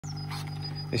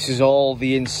This is all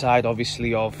the inside,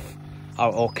 obviously, of how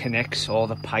it all connects, all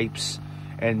the pipes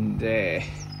and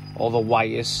all the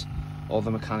wires, all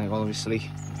the mechanical, obviously.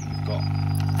 You've got,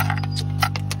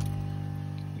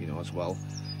 you know, as well.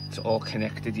 It's all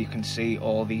connected. You can see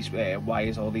all these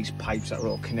wires, all these pipes that are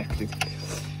all connected.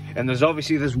 And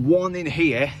there's one in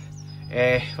here.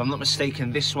 If I'm not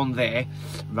mistaken, this one there,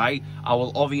 right?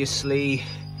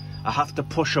 I have to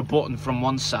push a button from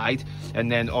one side, and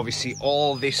then obviously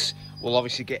all this will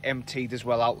obviously get emptied as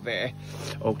well out there.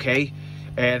 Okay,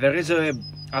 there is a,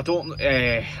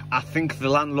 I think the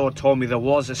landlord told me there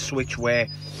was a switch where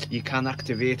you can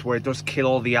activate where it does kill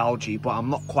all the algae, but I'm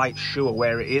not quite sure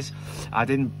where it is. I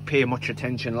didn't pay much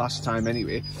attention last time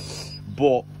anyway.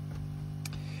 But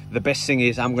the best thing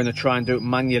is I'm going to try and do it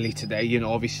manually today. You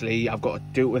know, obviously I've got to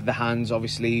do it with the hands,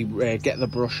 obviously get the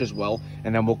brush as well,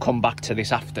 and then we'll come back to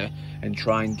this after and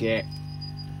try and get,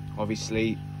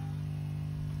 obviously,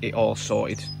 it all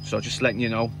sorted. So just letting you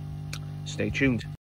know, stay tuned.